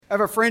I have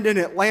a friend in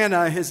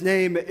Atlanta. His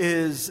name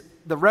is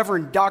the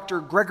Reverend Dr.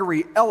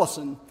 Gregory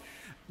Ellison.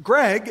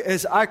 Greg,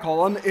 as I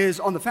call him,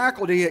 is on the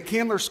faculty at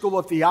Candler School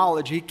of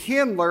Theology.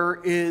 Candler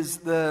is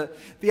the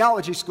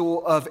theology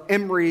school of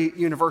Emory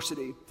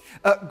University.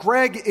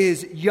 Greg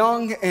is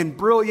young and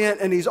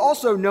brilliant, and he's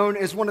also known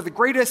as one of the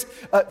greatest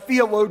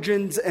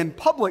theologians and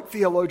public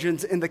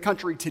theologians in the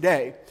country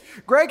today.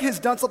 Greg has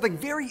done something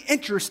very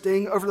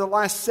interesting over the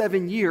last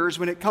 7 years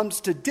when it comes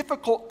to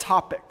difficult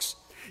topics.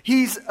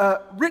 He's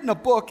written a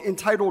book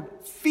entitled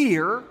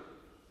Fear,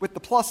 with the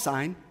plus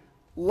sign,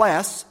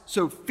 Less,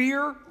 so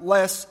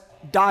fearless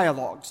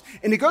dialogues.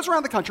 And he goes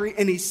around the country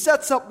and he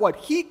sets up what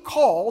he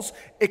calls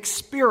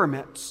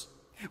experiments,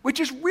 which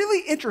is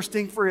really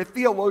interesting for a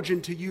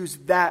theologian to use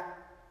that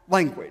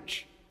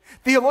language.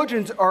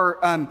 Theologians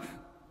are,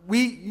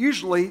 we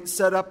usually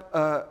set up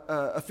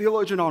a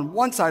theologian on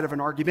one side of an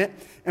argument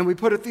and we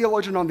put a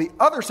theologian on the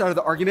other side of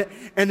the argument,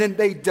 and then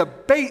they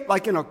debate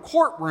like in a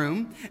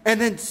courtroom, and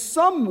then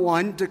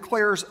someone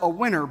declares a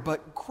winner.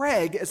 But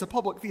Greg, as a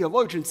public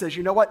theologian, says,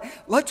 you know what?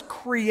 Let's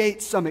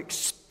create some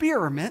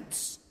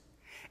experiments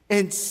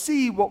and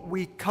see what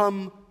we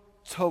come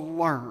to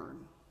learn.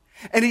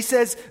 And he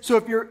says, so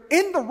if you're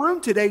in the room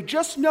today,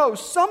 just know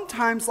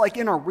sometimes, like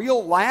in a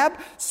real lab,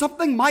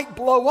 something might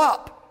blow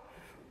up.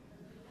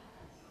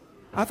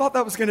 I thought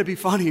that was going to be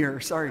funnier.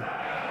 Sorry,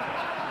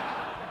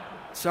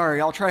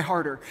 I'll try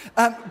harder.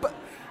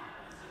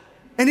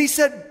 And he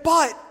said,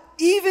 but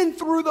even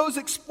through those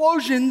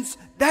explosions,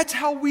 that's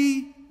how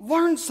we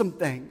learn some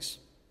things.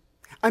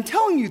 I'm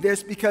telling you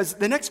this because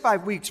the next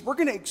 5 weeks, we're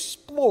going to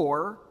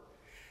explore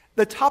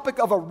the topic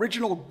of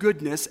original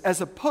goodness as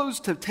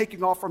opposed to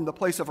taking off from the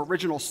place of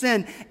original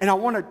sin. And I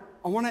want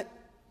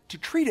to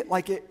treat it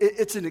like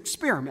it's an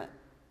experiment.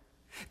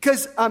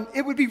 Because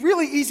it would be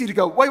really easy to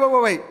go,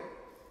 wait.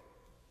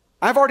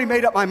 I've already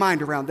made up my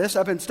mind around this.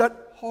 I've been studying.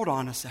 Hold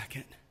on a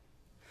second.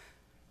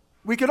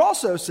 We could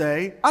also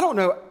say, I don't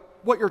know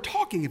what you're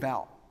talking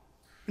about.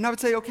 And I would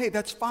say, okay,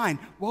 that's fine.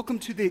 Welcome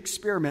to the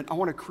experiment. I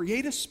want to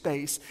create a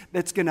space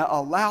that's going to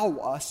allow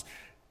us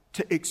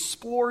to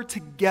explore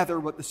together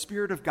what the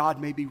Spirit of God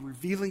may be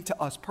revealing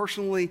to us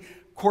personally,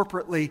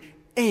 corporately,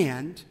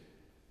 and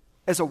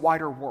as a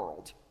wider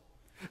world.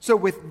 So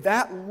with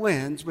that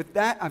lens, with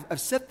that,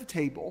 I've set the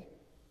table.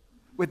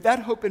 With that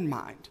hope in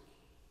mind,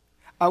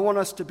 I want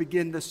us to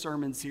begin this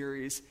sermon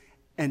series,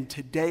 and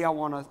today I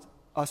want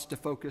us to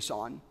focus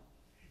on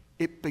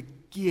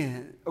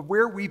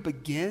where we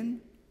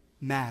begin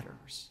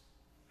matters.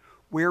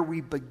 Where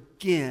we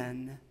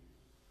begin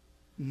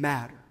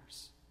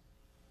matters.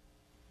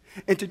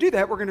 And to do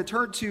that, we're going to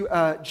turn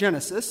to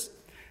Genesis,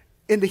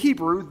 in the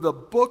Hebrew, the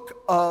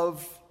book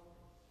of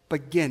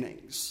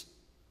beginnings.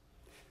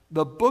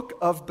 The book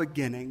of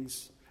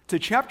beginnings, to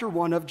chapter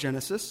 1 of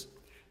Genesis,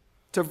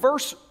 to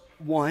verse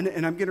 1,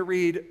 and I'm going to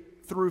read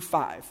through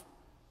 5.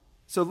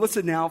 So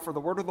listen now for the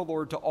word of the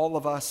Lord to all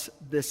of us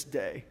this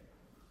day.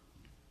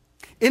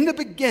 In the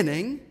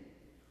beginning,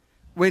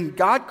 when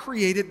God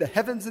created the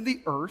heavens and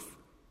the earth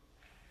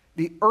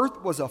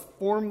was a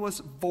formless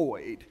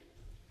void,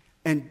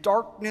 and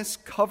darkness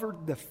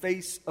covered the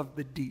face of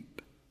the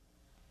deep,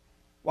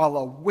 while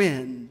a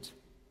wind,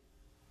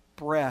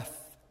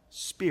 breath,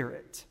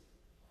 spirit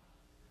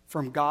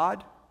from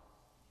God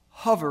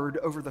hovered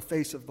over the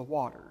face of the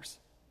waters.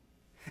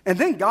 And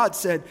then God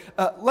said,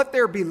 let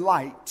there be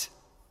light.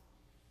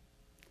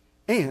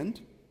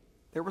 And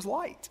there was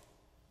light.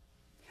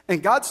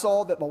 And God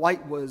saw that the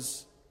light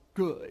was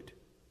good.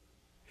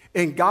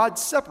 And God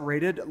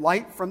separated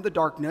light from the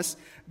darkness.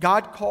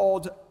 God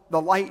called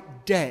the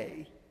light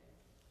day.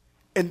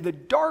 And the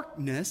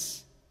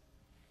darkness,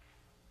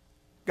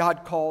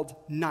 God called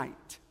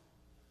night.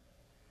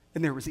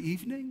 And there was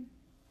evening,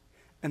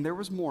 and there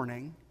was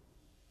morning,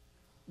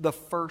 the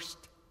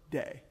first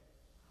day.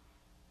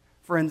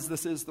 Friends,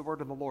 this is the word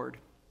of the Lord.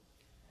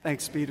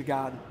 Thanks be to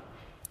God.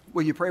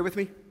 Will you pray with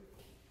me?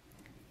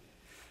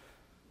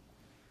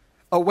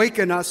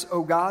 Awaken us,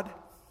 O God.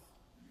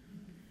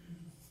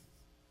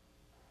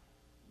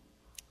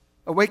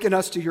 Awaken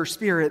us to your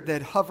Spirit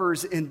that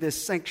hovers in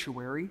this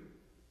sanctuary,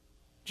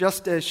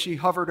 just as she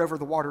hovered over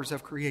the waters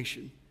of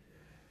creation.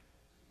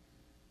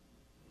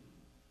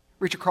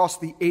 Reach across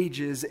the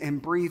ages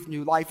and breathe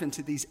new life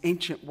into these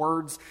ancient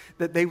words,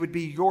 that they would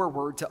be your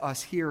word to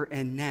us here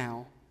and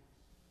now.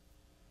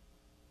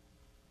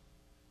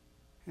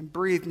 And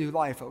breathe new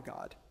life, O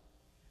God,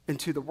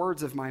 into the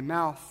words of my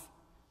mouth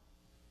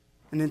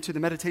and into the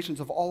meditations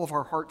of all of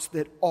our hearts,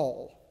 that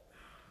all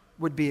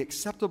would be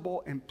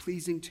acceptable and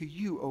pleasing to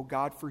you, O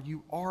God, for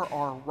you are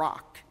our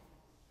rock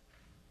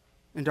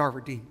and our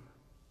Redeemer.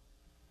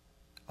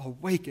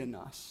 Awaken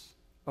us,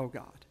 O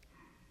God.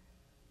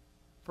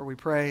 For we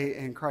pray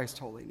in Christ's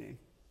holy name.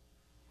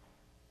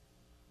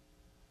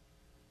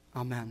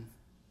 Amen.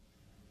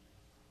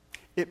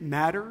 It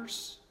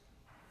matters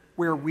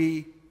where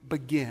we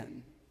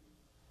begin.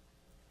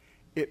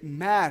 It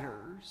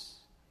matters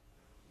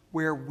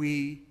where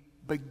we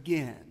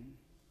begin.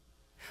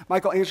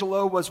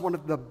 Michelangelo was one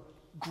of the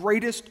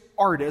greatest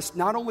artists,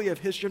 not only of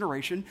his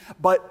generation,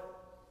 but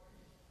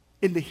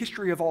in the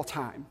history of all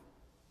time.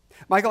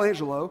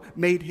 Michelangelo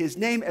made his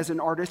name as an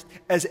artist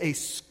as a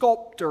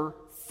sculptor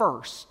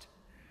first.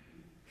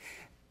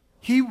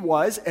 He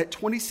was, at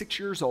 26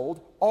 years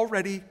old,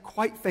 already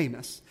quite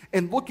famous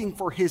and looking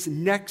for his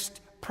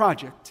next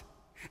project.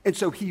 And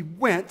so he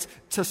went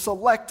to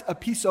select a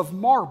piece of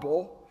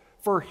marble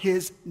for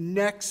his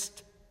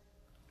next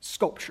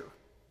sculpture.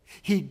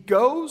 He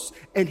goes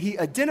and he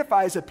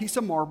identifies a piece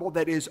of marble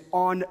that is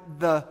on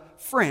the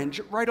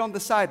fringe, right on the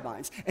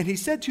sidelines. And he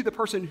said to the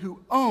person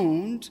who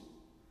owned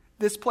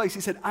this place,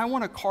 he said, I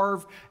want to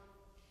carve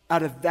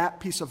out of that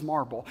piece of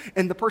marble.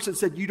 And the person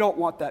said, you don't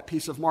want that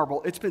piece of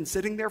marble. It's been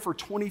sitting there for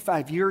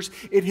 25 years.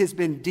 It has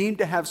been deemed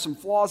to have some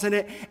flaws in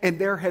it. And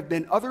there have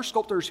been other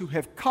sculptors who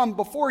have come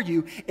before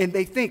you, and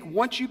they think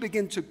once you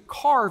begin to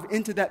carve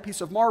into that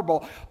piece of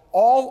marble,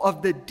 all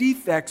of the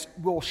defects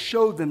will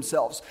show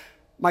themselves.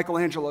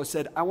 Michelangelo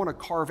said, I want to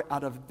carve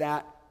out of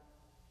that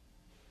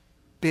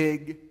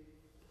big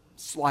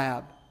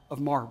slab of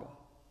marble.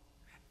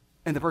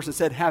 And the person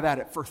said, have at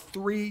it. For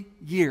 3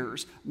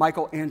 years,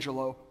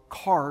 Michelangelo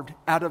carved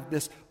out of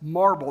this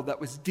marble that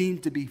was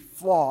deemed to be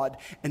flawed.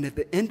 And at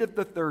the end of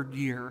the 3rd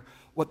year,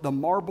 what the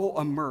marble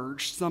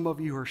emerged, some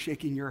of you are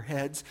shaking your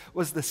heads,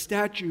 was the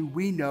statue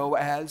we know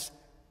as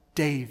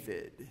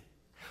David.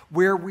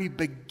 Where we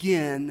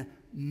begin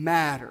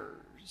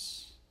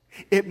matters.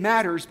 It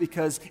matters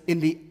because in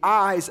the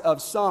eyes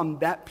of some,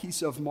 that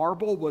piece of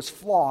marble was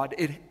flawed.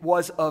 It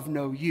was of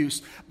no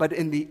use. But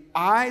in the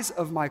eyes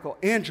of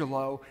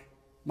Michelangelo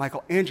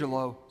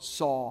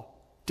saw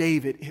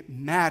David. It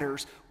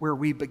matters where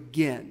we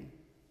begin.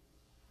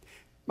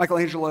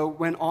 Michelangelo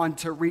went on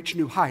to reach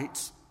new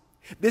heights.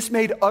 This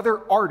made other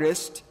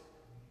artists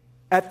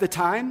at the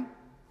time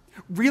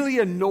really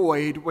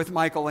annoyed with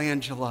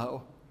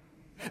Michelangelo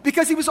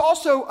because he was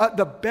also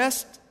the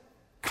best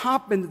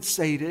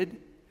compensated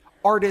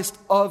artist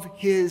of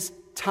his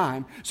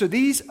time. So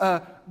these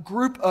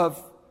group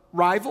of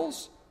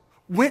rivals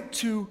went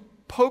to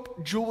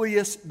Pope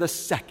Julius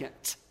II,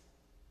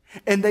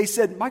 and they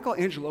said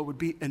Michelangelo would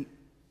be an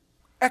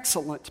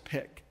excellent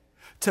pick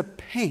to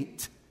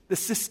paint the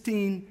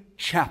Sistine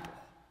Chapel.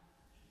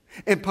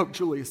 And Pope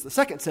Julius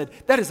II said,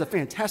 that is a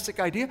fantastic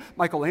idea.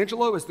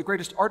 Michelangelo is the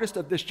greatest artist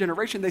of this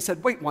generation. They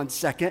said, wait 1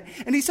 second.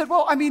 And he said,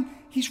 well,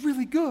 he's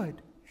really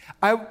good.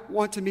 I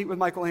want to meet with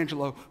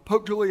Michelangelo.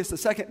 Pope Julius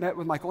II met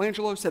with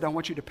Michelangelo, said, I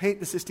want you to paint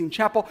the Sistine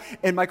Chapel.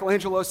 And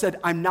Michelangelo said,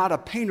 I'm not a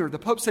painter. The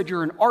Pope said,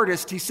 you're an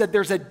artist. He said,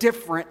 there's a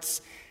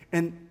difference.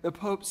 And the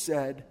Pope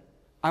said,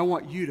 I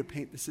want you to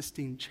paint the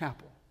Sistine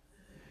Chapel.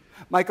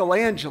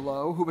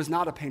 Michelangelo, who was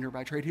not a painter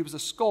by trade, he was a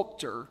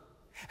sculptor,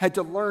 had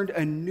to learn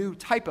a new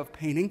type of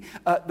painting.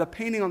 The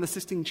painting on the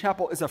Sistine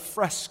Chapel is a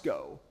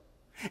fresco.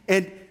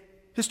 And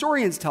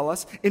historians tell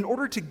us, in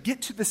order to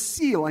get to the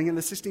ceiling in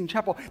the Sistine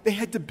Chapel, they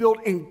had to build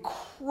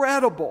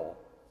incredible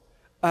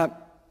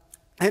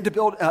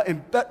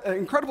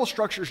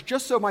structures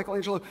just so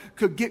Michelangelo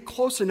could get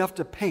close enough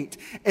to paint.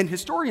 And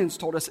historians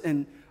told us,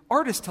 and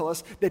artists tell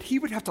us, that he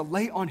would have to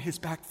lay on his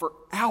back for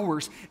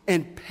hours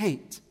and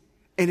paint.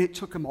 And it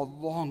took him a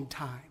long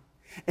time.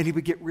 And he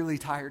would get really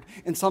tired.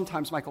 And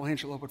sometimes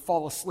Michelangelo would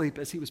fall asleep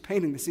as he was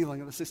painting the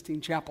ceiling of the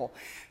Sistine Chapel.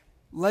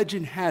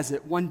 Legend has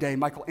it, one day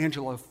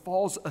Michelangelo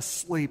falls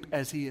asleep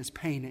as he is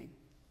painting.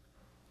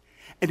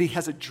 And he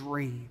has a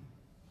dream.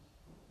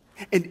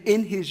 And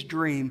in his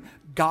dream,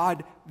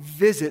 God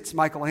visits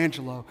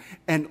Michelangelo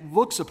and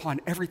looks upon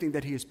everything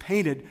that he has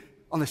painted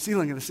on the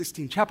ceiling of the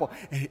Sistine Chapel.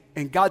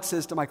 And God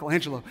says to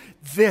Michelangelo,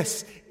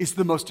 this is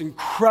the most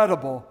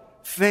incredible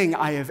thing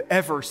I have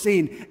ever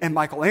seen. And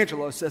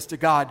Michelangelo says to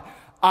God,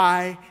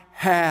 I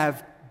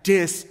have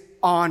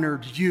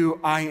dishonored you.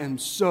 I am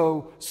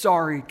so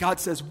sorry. God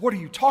says, what are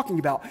you talking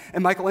about?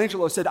 And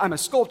Michelangelo said, I'm a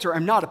sculptor.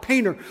 I'm not a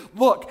painter.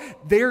 Look,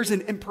 there's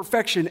an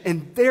imperfection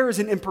and there's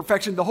an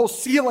imperfection. The whole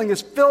ceiling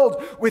is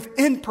filled with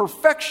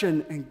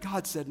imperfection. And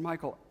God said,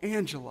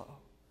 Michelangelo,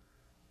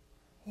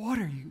 what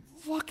are you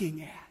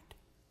looking at?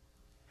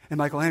 And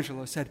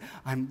Michelangelo said,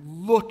 I'm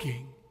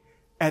looking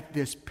at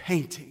this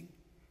painting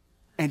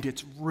and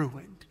it's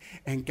ruined.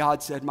 And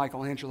God said,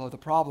 Michelangelo, the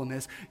problem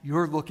is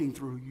you're looking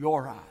through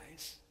your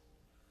eyes.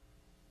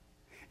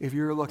 If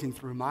you're looking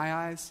through my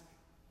eyes,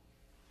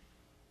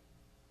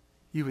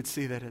 you would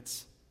see that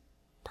it's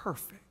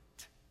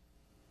perfect.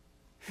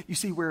 You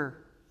see, where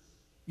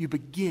you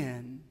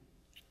begin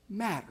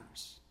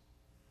matters.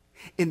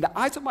 In the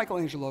eyes of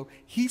Michelangelo,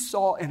 he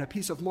saw in a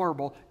piece of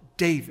marble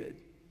David.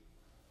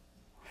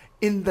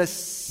 In the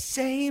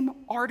same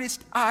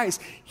artist's eyes,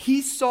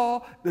 he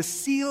saw the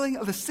ceiling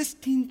of the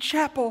Sistine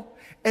Chapel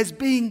as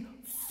being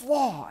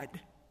flawed.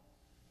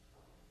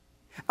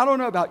 I don't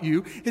know about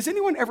you. Has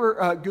anyone ever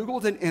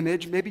Googled an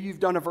image? Maybe you've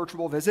done a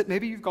virtual visit.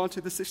 Maybe you've gone to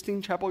the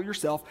Sistine Chapel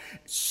yourself,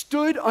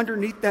 stood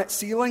underneath that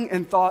ceiling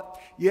and thought,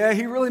 yeah,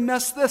 he really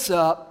messed this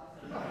up.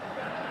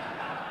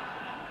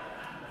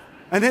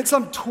 And then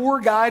some tour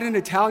guide in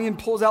Italian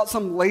pulls out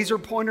some laser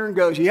pointer and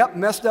goes, yep,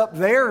 messed up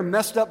there and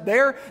messed up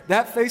there.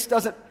 That face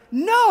doesn't.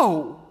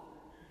 No.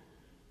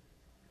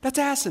 That's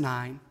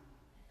asinine.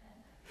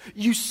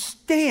 You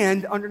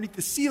stand underneath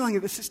the ceiling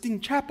of the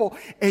Sistine Chapel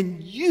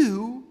and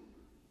you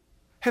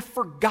have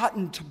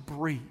forgotten to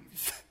breathe.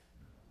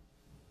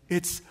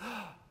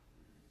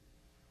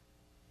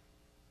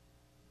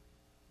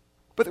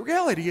 But the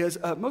reality is,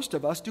 most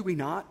of us, do we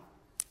not?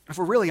 If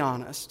we're really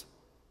honest,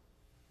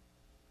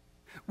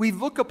 we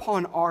look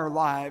upon our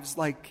lives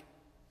like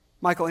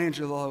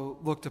Michelangelo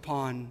looked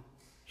upon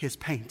his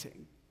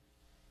painting.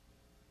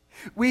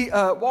 We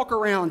walk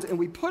around and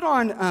we put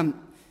on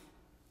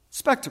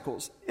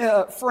spectacles,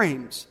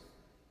 frames,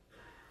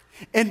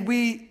 and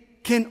we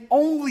can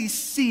only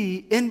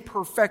see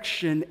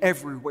imperfection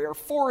everywhere.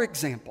 For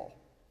example,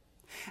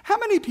 how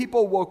many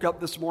people woke up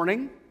this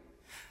morning,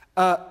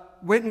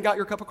 went and got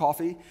your cup of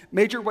coffee,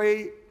 made your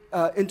way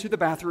into the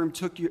bathroom,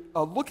 took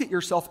a look at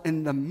yourself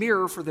in the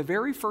mirror for the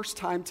very first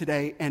time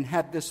today, and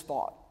had this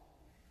thought: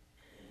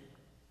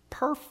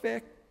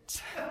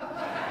 perfect.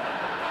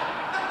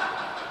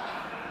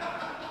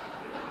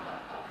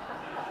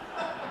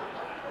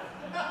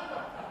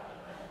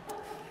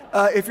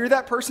 If you're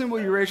that person,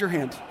 will you raise your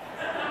hand?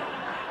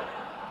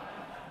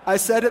 I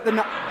said at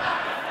the...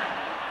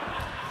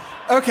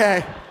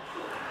 Okay,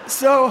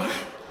 so...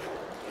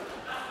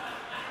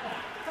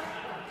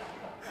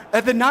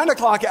 At the 9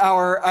 o'clock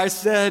hour, I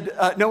said,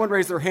 no one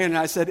raised their hand, and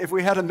I said, if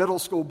we had a middle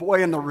school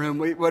boy in the room,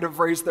 we would have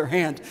raised their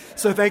hand.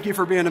 So thank you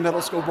for being a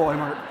middle school boy,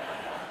 Mark.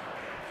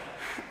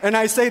 And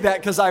I say that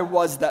because I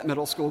was that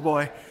middle school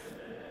boy.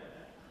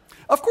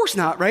 Of course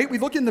not, right? We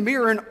look in the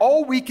mirror and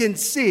all we can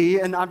see,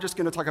 and I'm just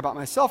going to talk about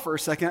myself for a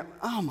second.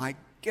 Oh my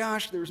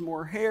gosh, there's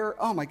more hair.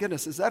 Oh my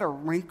goodness, is that a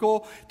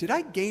wrinkle? Did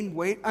I gain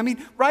weight? I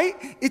mean, right?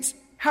 It's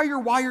how you're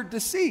wired to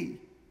see.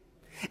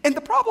 And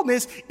the problem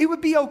is, it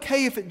would be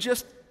okay if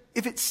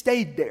it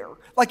stayed there.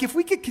 Like if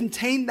we could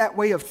contain that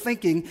way of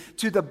thinking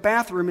to the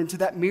bathroom and to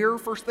that mirror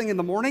first thing in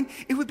the morning,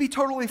 it would be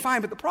totally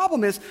fine. But the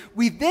problem is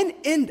we then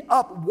end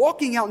up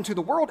walking out into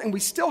the world and we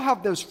still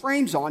have those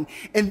frames on.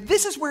 And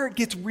this is where it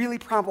gets really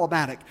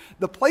problematic.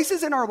 The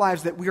places in our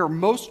lives that we are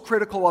most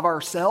critical of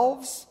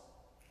ourselves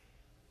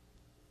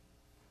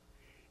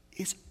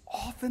is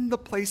often the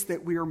place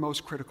that we are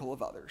most critical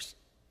of others.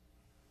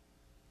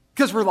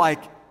 Because we're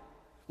like,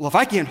 well, if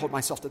I can't hold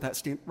myself to that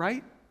standard,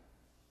 right?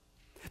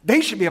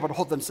 They should be able to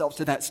hold themselves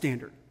to that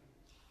standard.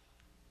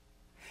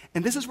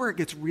 And this is where it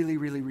gets really,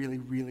 really, really,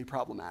 really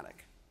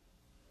problematic.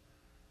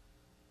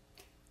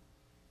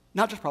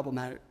 Not just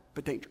problematic,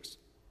 but dangerous.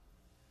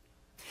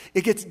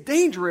 It gets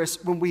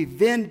dangerous when we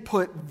then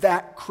put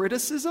that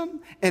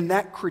criticism and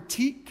that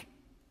critique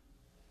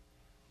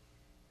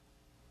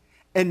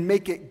and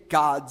make it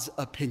God's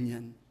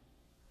opinion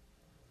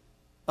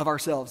of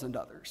ourselves and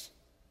others.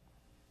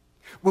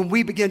 When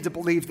we begin to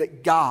believe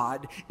that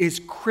God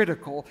is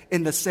critical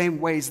in the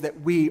same ways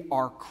that we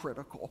are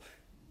critical,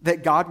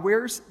 that God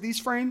wears these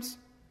frames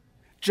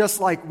just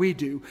like we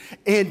do.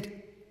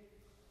 And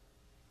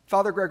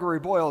Father Gregory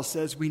Boyle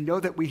says, we know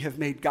that we have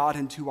made God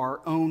into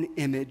our own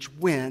image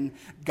when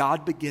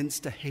God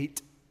begins to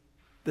hate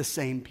the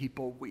same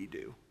people we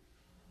do.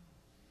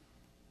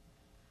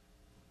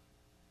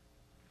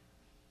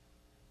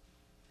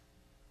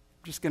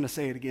 I'm just going to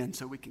say it again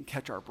so we can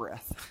catch our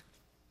breath.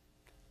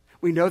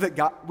 We know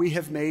that we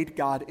have made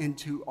God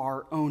into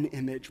our own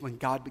image when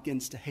God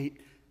begins to hate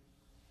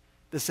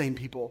the same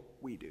people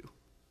we do.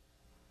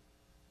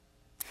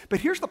 But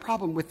here's the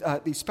problem with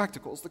these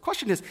spectacles. The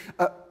question is,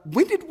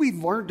 when did we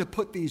learn to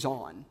put these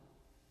on?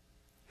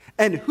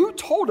 And who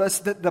told us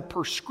that the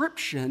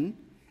prescription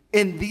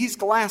in these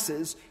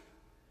glasses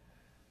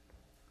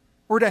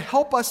were to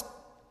help us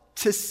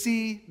to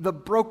see the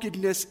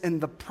brokenness and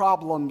the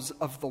problems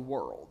of the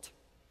world?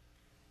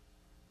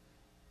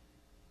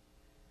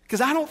 Because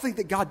I don't think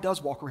that God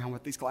does walk around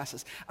with these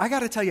glasses. I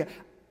got to tell you,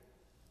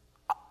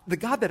 the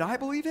God that I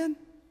believe in,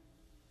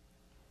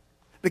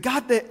 the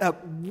God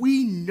that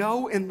we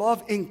know and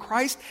love in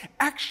Christ,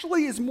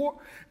 actually is more,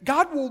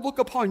 God will look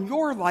upon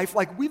your life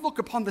like we look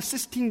upon the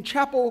Sistine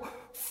Chapel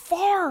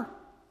far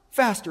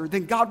faster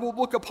than God will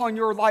look upon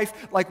your life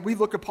like we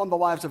look upon the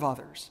lives of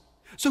others.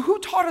 So who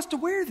taught us to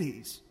wear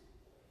these?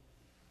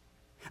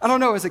 I don't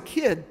know, as a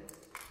kid,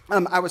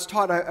 I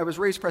was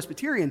raised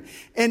Presbyterian,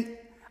 and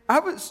I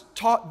was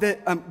taught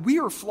that we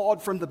are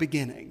flawed from the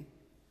beginning,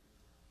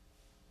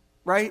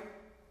 right?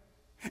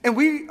 And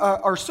we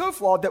are so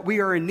flawed that we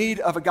are in need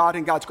of a God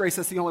and God's grace.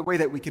 That's the only way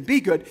that we can be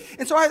good.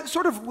 And so I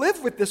sort of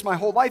lived with this my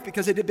whole life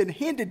because it had been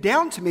handed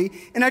down to me,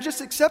 and I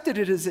just accepted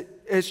it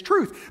as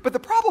truth. But the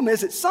problem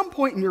is, at some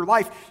point in your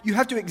life, you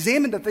have to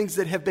examine the things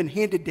that have been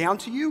handed down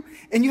to you,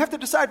 and you have to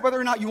decide whether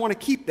or not you want to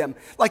keep them.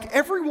 Like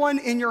everyone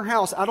in your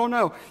house, I don't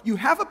know, you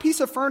have a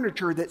piece of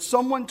furniture that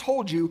someone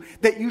told you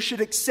that you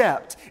should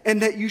accept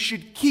and that you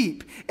should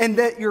keep and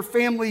that your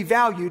family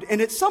valued.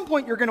 And at some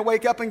point, you're going to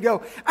wake up and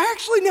go, I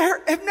actually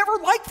have never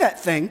liked that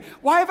thing.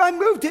 Why have I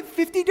moved it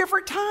 50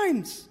 different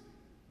times?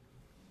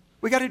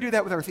 We got to do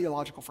that with our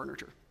theological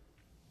furniture.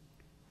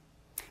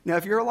 Now,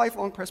 if you're a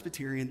lifelong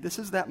Presbyterian, this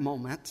is that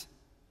moment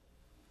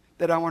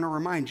that I want to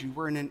remind you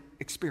we're in an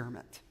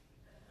experiment.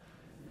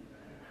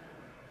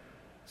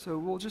 So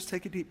we'll just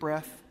take a deep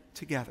breath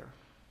together.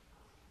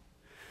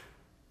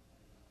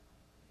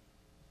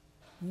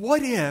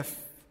 What if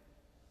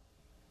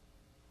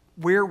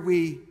where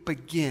we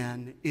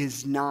begin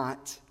is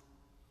not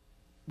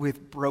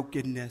with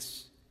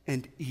brokenness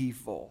and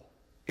evil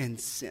and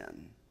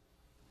sin?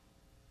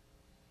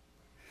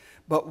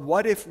 But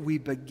what if we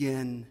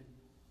begin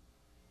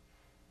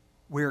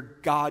where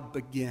God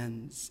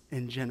begins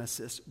in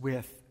Genesis,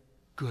 with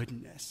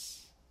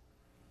goodness?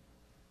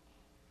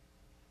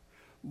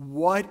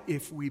 What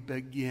if we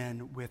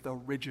begin with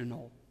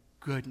original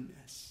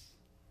goodness?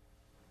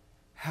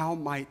 How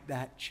might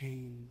that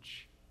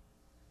change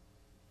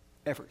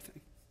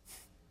everything?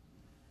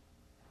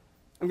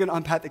 I'm going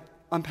to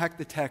unpack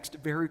the text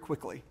very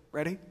quickly.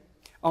 Ready?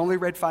 I only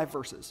read 5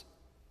 verses.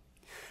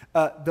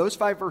 Those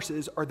 5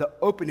 verses are the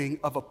opening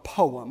of a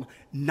poem,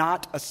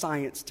 not a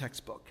science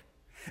textbook.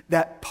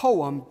 That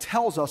poem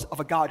tells us of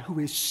a God who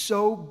is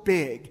so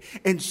big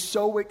and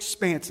so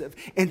expansive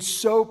and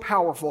so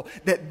powerful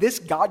that this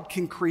God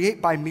can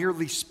create by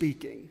merely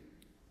speaking.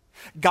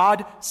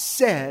 God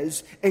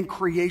says and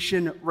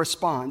creation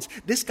responds.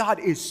 This God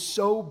is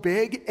so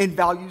big and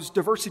values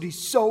diversity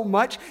so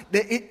much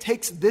that it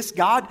takes this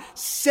God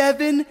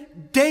 7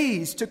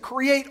 days to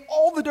create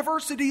all the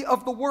diversity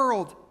of the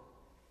world.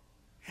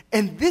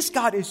 And this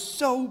God is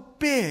so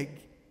big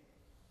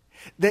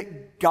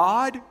that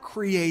God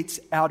creates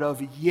out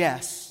of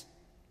yes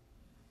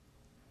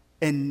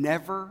and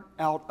never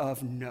out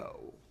of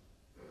no.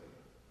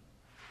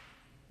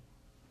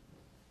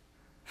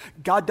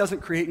 God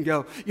doesn't create and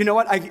go, you know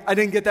what, I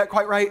didn't get that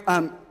quite right.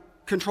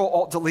 Control,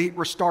 Alt, Delete,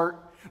 restart.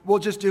 We'll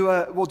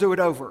do it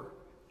over.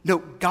 No,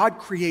 God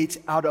creates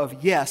out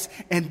of yes.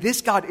 And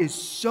this God is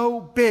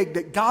so big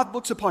that God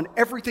looks upon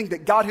everything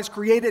that God has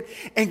created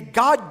and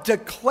God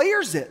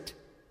declares it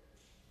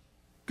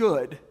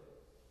good.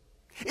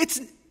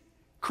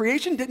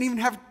 Creation didn't even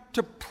have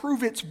to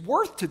prove its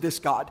worth to this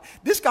God.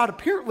 This God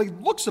apparently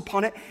looks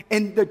upon it,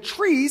 and the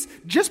trees,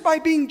 just by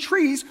being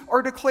trees,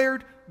 are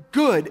declared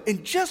good.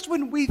 And just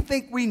when we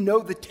think we know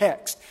the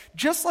text,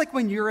 just like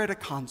when you're at a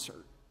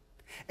concert,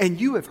 and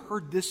you have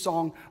heard this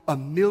song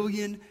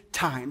 1,000,000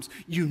 times,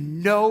 you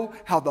know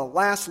how the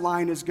last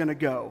line is going to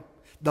go.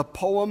 The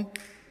poem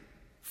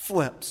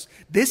flips.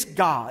 This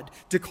God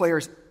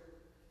declares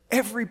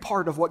every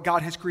part of what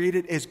God has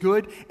created as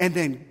good, and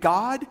then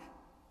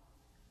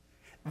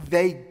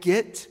they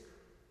get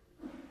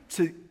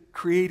to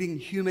creating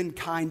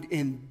humankind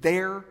in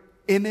their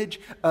image.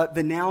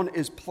 The noun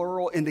is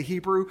plural in the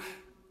Hebrew.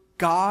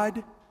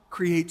 God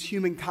creates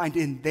humankind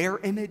in their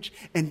image.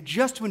 And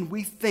just when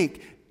we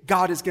think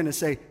God is going to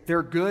say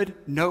they're good,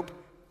 nope.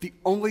 The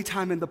only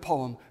time in the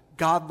poem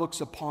God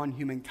looks upon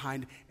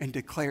humankind and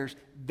declares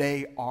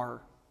they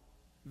are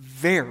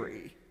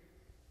very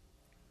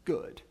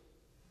good.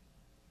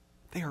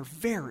 They are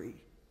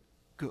very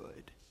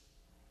good.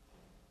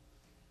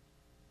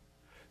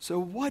 So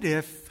what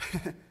if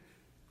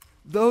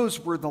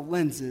those were the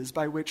lenses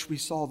by which we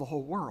saw the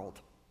whole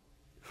world?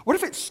 What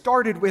if it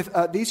started with,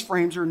 these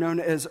frames are known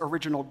as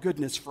original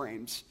goodness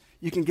frames.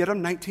 You can get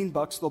them,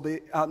 $19. They'll be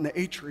out in the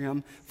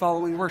atrium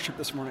following worship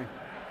this morning.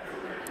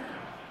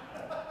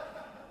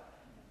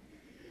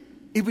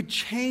 It would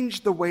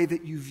change the way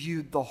that you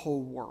viewed the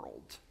whole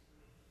world.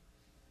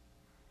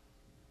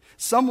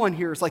 Someone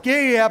here is like,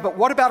 yeah, but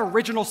what about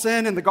original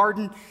sin in the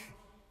garden?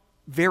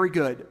 Very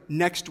good.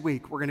 Next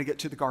week, we're going to get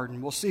to the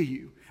garden. We'll see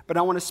you. But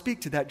I want to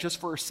speak to that just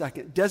for a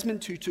second.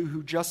 Desmond Tutu,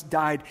 who just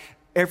died,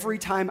 every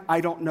time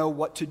I don't know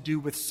what to do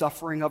with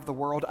suffering of the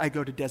world, I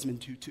go to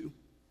Desmond Tutu.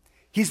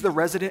 He's the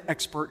resident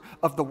expert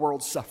of the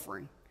world's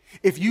suffering.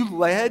 If you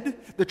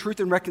led the Truth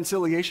and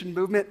Reconciliation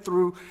movement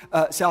through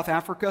South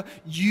Africa,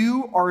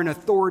 you are an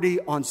authority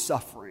on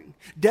suffering.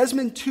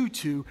 Desmond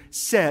Tutu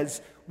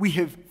says, we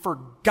have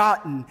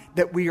forgotten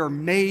that we are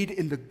made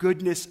in the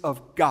goodness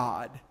of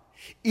God.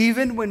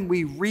 Even when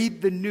we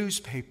read the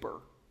newspaper,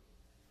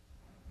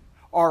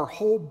 our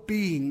whole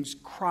beings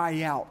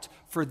cry out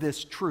for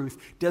this truth.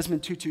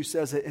 Desmond Tutu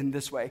says it in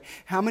this way.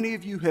 How many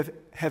of you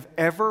have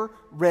ever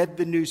read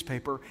the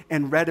newspaper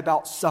and read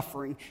about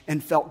suffering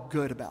and felt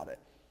good about it?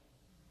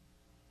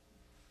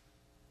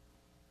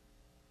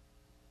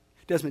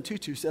 Desmond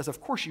Tutu says, of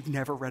course you've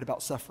never read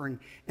about suffering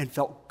and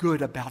felt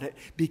good about it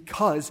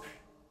because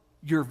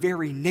your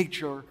very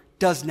nature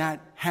does not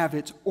have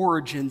its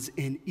origins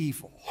in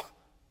evil.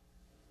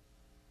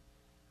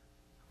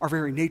 Our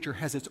very nature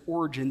has its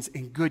origins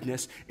in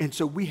goodness, and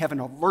so we have an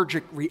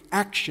allergic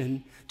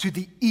reaction to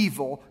the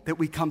evil that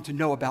we come to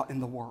know about in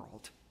the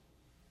world.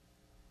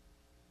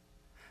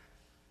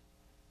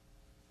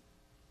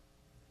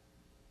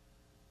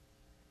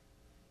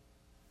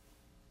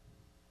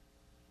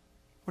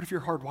 What if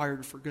you're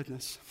hardwired for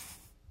goodness?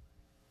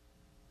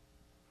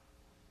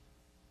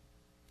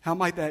 How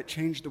might that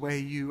change the way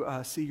you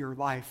see your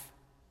life?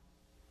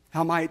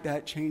 How might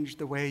that change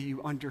the way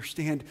you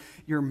understand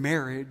your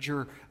marriage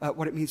or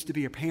what it means to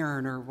be a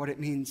parent or what it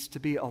means to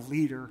be a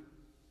leader?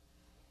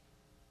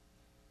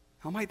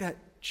 How might that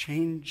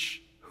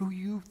change who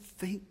you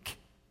think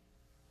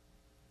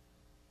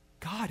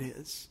God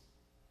is?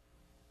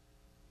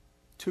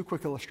 2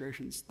 quick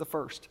illustrations. The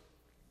first,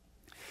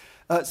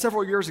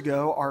 Several years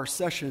ago, our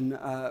session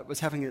was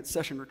having its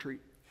session retreat.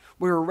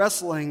 We were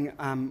wrestling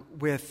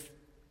with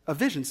a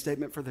vision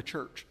statement for the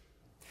church.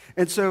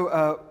 And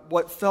so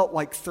what felt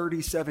like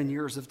 37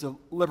 years of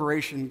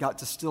deliberation got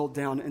distilled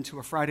down into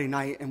a Friday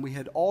night, and we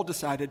had all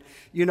decided,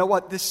 you know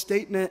what, this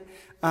statement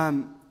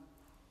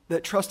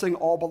that trusting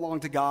all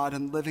belong to God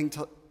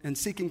and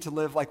seeking to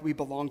live like we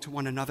belong to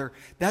one another,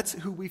 that's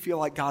who we feel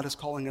like God is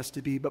calling us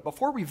to be. But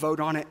before we vote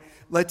on it,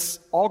 let's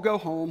all go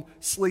home,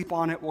 sleep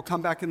on it, we'll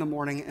come back in the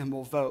morning and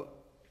we'll vote.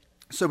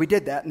 So we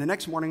did that, and the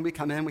next morning we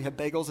come in, we have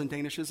bagels and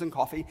danishes and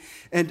coffee,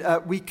 and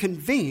we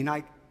convene.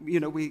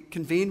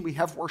 We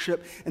have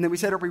worship, and then we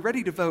said, are we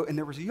ready to vote? And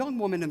there was a young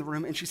woman in the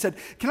room, and she said,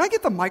 can I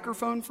get the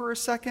microphone for a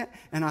second?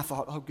 And I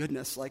thought, oh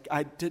goodness,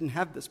 I didn't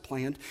have this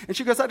planned. And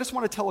she goes, I just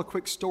want to tell a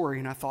quick story.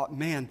 And I thought,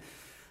 man,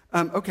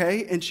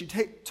 okay. And she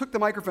took the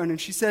microphone and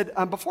she said,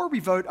 before we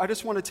vote, I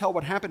just want to tell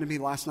what happened to me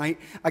last night.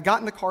 I got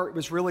in the car. It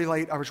was really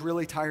late. I was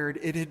really tired.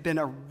 It had been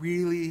a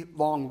really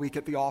long week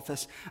at the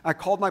office. I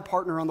called my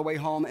partner on the way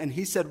home and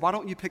he said, why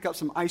don't you pick up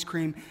some ice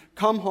cream,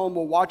 come home,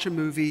 we'll watch a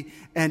movie,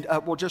 and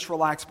we'll just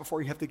relax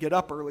before you have to get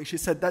up early. She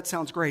said, that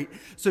sounds great.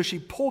 So she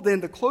pulled in.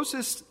 The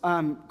closest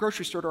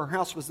grocery store to her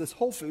house was this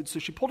Whole Foods. So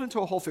she pulled into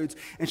a Whole Foods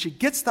and she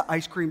gets the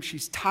ice cream.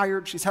 She's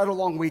tired. She's had a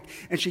long week,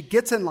 and she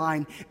gets in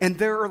line, and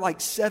there are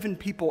like 7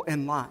 people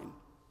in line.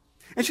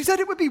 And she said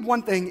it would be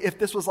one thing if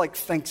this was like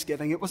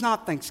Thanksgiving. It was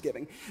not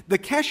Thanksgiving. The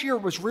cashier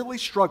was really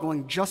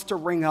struggling just to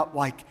ring up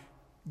like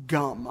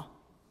gum.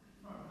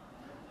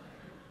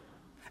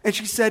 And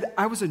she said,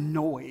 I was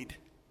annoyed.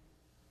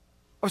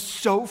 I was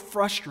so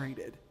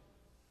frustrated.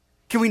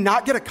 Can we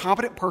not get a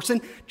competent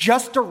person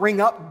just to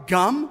ring up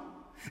gum?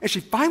 And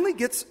she finally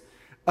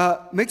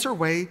makes her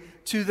way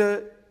to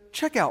the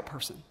checkout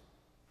person.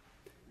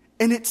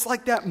 And it's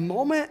like that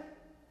moment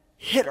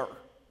hit her.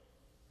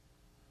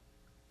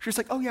 She's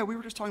like, oh yeah, we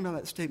were just talking about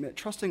that statement,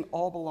 trusting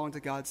all belong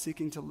to God,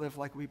 seeking to live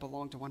like we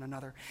belong to one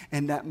another.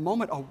 And that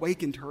moment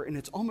awakened her, and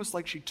it's almost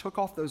like she took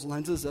off those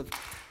lenses of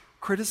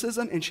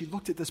criticism, and she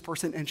looked at this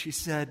person and she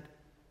said,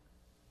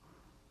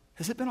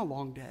 has it been a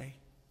long day?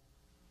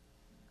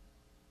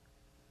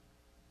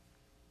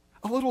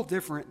 A little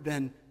different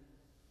than,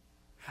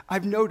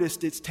 I've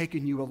noticed it's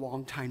taken you a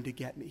long time to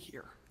get me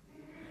here.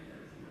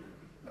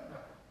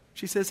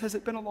 She says, has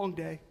it been a long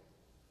day?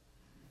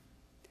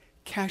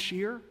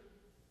 Cashier?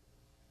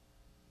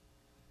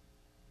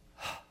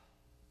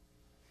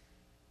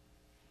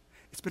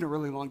 It's been a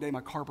really long day.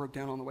 My car broke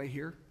down on the way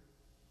here.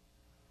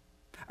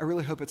 I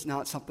really hope it's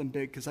not something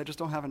big because I just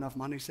don't have enough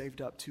money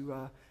saved up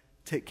to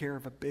take care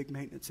of a big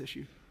maintenance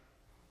issue.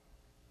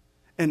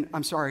 And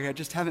I'm sorry, I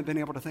just haven't been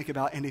able to think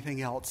about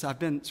anything else. I've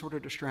been sort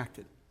of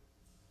distracted.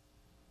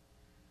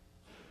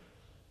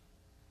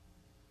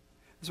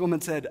 This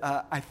woman said,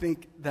 I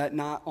think that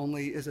not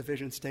only is a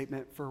vision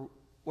statement for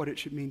what it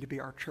should mean to be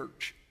our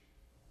church,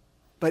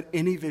 but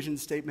any vision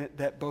statement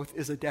that both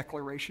is a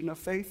declaration of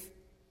faith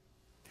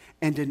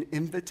and an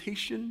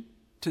invitation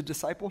to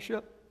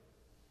discipleship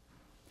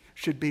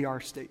should be our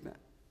statement.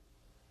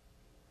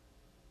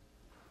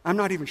 I'm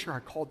not even sure I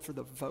called for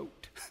the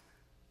vote.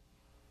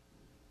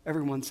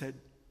 Everyone said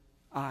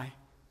aye,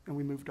 and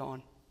we moved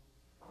on.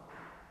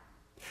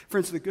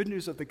 Friends, the good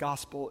news of the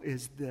gospel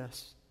is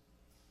this.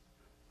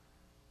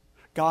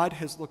 God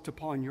has looked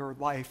upon your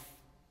life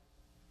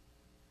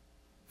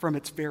from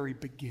its very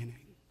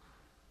beginning,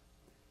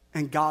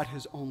 and God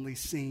has only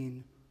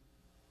seen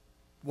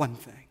one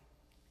thing.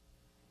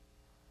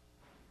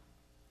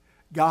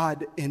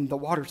 God, in the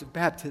waters of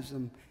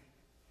baptism,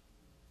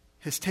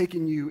 has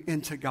taken you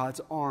into God's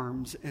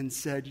arms and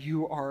said,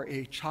 you are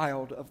a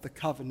child of the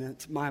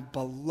covenant, my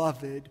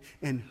beloved,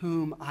 in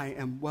whom I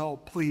am well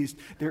pleased.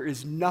 There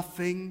is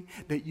nothing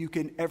that you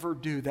can ever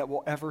do that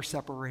will ever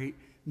separate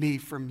me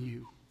from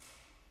you.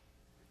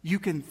 You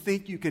can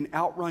think you can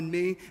outrun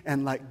me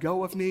and let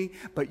go of me,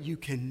 but you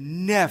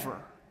can never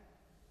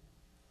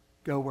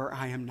go where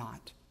I am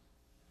not.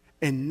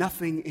 And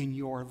nothing in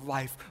your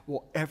life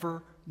will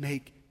ever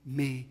make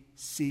me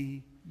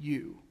see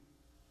you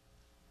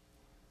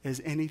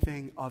as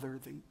anything other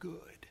than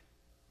good.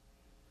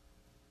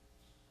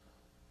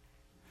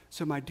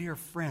 So, my dear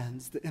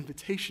friends, the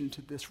invitation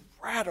to this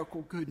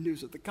radical good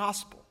news of the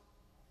gospel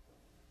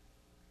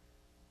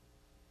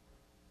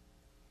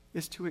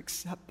is to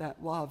accept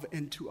that love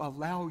and to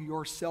allow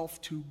yourself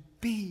to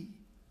be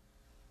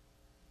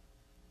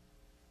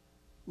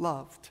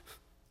loved.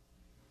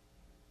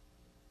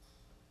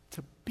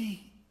 To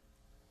be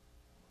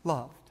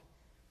loved.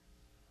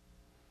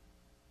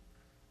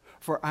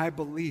 For I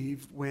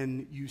believe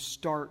when you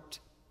start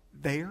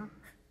there,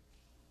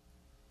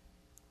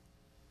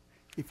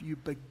 if you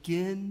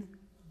begin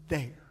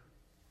there,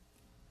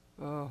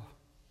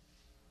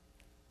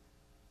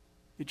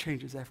 it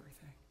changes everything.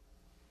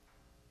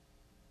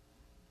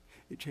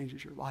 It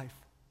changes your life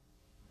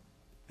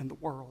and the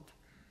world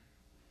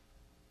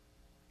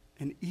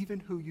and even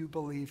who you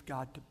believe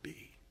God to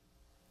be.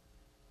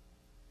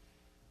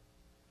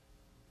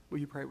 Will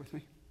you pray with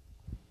me?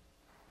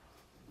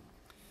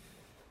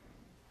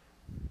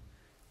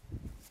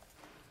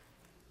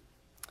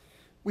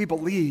 We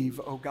believe,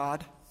 O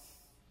God.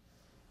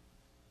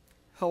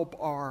 Help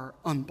our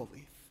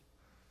unbelief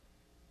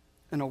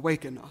and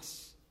awaken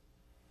us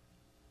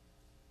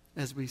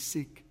as we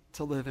seek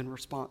to live in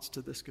response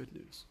to this good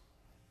news.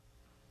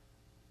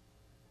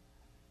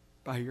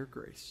 By your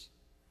grace,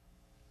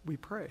 we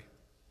pray.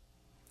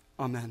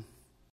 Amen.